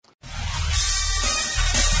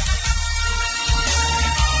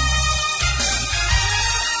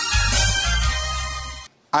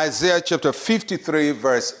Isaiah chapter 53,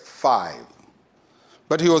 verse 5.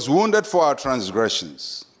 But he was wounded for our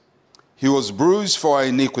transgressions. He was bruised for our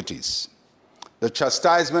iniquities. The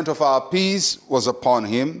chastisement of our peace was upon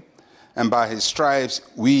him, and by his stripes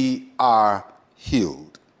we are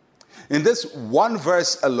healed. In this one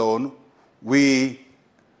verse alone, we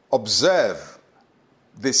observe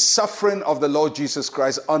the suffering of the Lord Jesus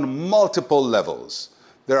Christ on multiple levels.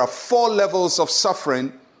 There are 4 levels of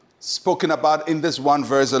suffering spoken about in this one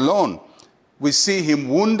verse alone. We see him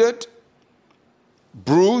wounded,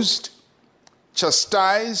 bruised,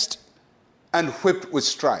 chastised, and whipped with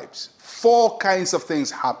stripes. 4 kinds of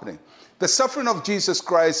things happening. The suffering of Jesus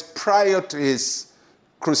Christ prior to his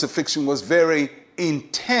crucifixion was very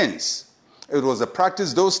intense. It was a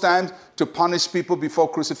practice those times to punish people before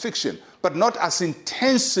crucifixion, but not as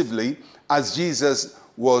intensively as Jesus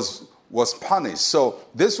was punished. So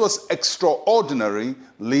this was extraordinary,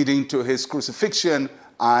 leading to his crucifixion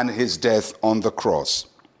and his death on the cross.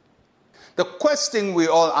 The question we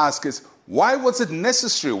all ask is, why was it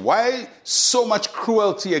necessary? Why so much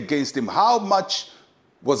cruelty against him? How much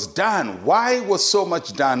was done? Why was so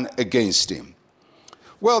much done against him?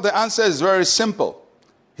 Well, the answer is very simple.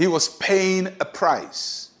 He was paying a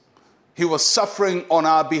price. He was suffering on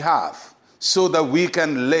our behalf so that we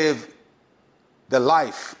can live the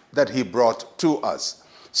life that he brought to us.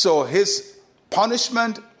 So his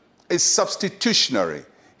punishment is substitutionary.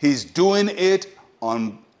 He's doing it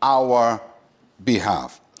on our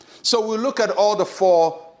behalf. So we look at all the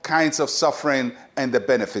 4 kinds of suffering and the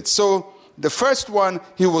benefits. So the first one,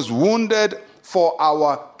 he was wounded for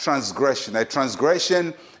our transgression. A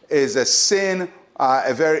transgression is a sin,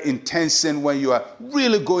 a very intense sin when you are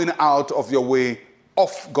really going out of your way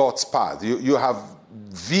off God's path. You have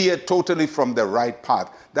veered totally from the right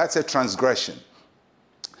path. That's a transgression.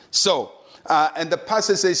 So, and the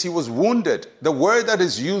passage says he was wounded. The word that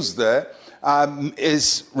is used there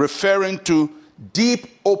is referring to deep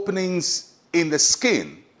openings in the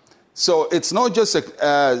skin. So it's not just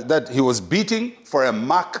that he was beating for a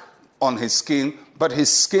mark on his skin, but his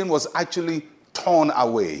skin was actually torn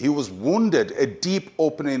away. He was wounded, a deep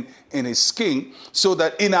opening in his skin, so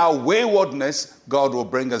that in our waywardness, God will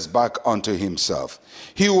bring us back unto himself.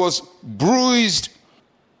 He was bruised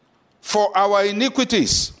for our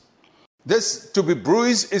iniquities. This, to be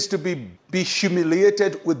bruised, is to be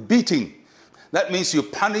humiliated with beating. That means you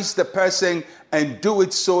punish the person and do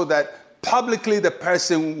it so that publicly the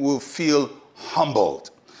person will feel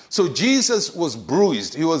humbled. So Jesus was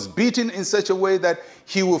bruised. He was beaten in such a way that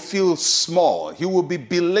he will feel small. He will be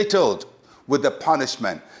belittled with the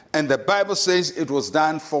punishment. And the Bible says it was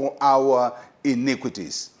done for our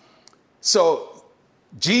iniquities. So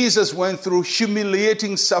Jesus went through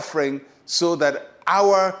humiliating suffering so that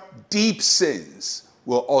our deep sins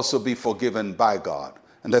will also be forgiven by God.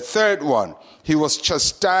 And the third one, he was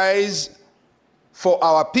chastised for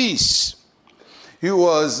our peace. He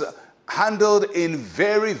was handled in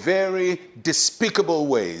very, very despicable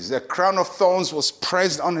ways. The crown of thorns was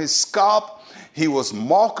pressed on his scalp. He was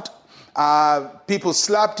mocked. People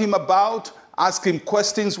slapped him about, asked him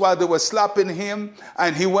questions while they were slapping him.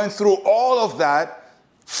 And he went through all of that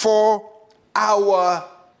for our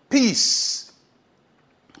peace.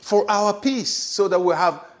 For our peace, so that we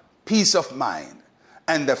have peace of mind.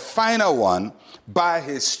 And the final one, by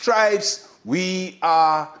his stripes we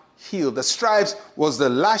are healed. The stripes was the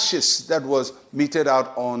lashes that was meted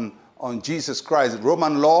out on Jesus Christ.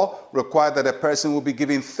 Roman law required that a person would be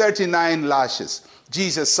given 39 lashes.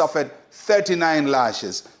 Jesus suffered 39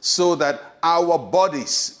 lashes so that our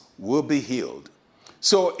bodies will be healed.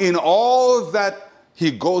 So in all that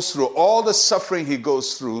he goes through, all the suffering he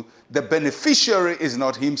goes through, the beneficiary is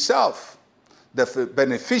not himself. The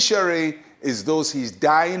beneficiary is those he's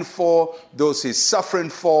dying for, those he's suffering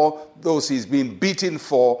for, those he's being beaten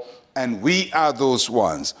for, and we are those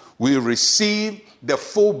ones. We receive the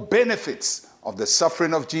full benefits of the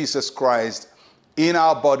suffering of Jesus Christ in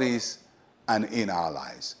our bodies and in our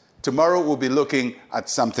lives. Tomorrow we'll be looking at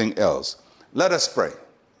something else. Let us pray.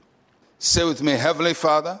 Say with me, Heavenly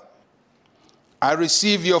Father, I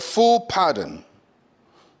receive your full pardon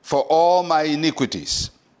for all my iniquities.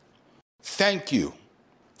 Thank you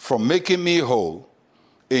for making me whole.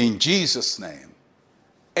 In Jesus' name,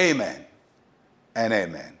 amen and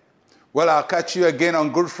amen. Well, I'll catch you again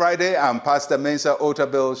on Good Friday. I'm Pastor Mensa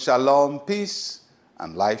Otabil. Shalom, peace,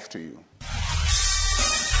 and life to you.